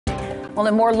Well,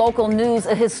 in more local news,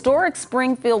 a historic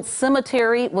Springfield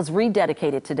cemetery was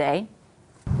rededicated today.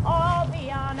 All the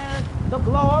honor, the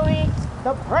glory,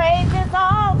 the praises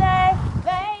all day.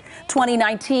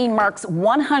 2019 marks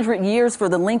 100 years for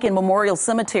the Lincoln Memorial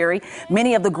Cemetery.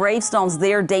 Many of the gravestones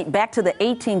there date back to the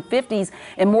 1850s,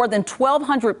 and more than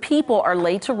 1,200 people are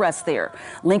laid to rest there.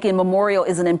 Lincoln Memorial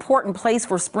is an important place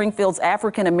for Springfield's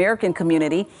African American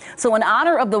community. So in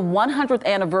honor of the 100th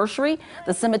anniversary,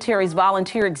 the cemetery's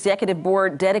volunteer executive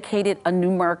board dedicated a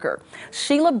new marker.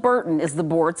 Sheila Burton is the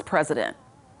board's president.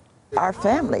 Our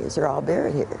families are all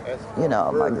buried here, you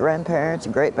know, my grandparents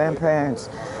and great-grandparents.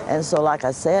 And so, like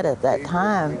I said, at that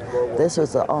time, this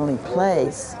was the only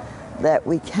place that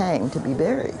we came to be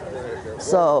buried.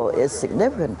 So it's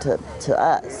significant to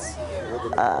us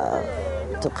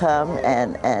to come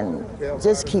and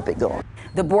just keep it going.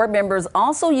 The board members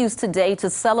also used today to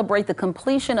celebrate the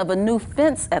completion of a new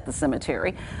fence at the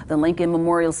cemetery. The Lincoln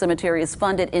Memorial Cemetery is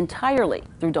funded entirely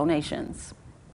through donations.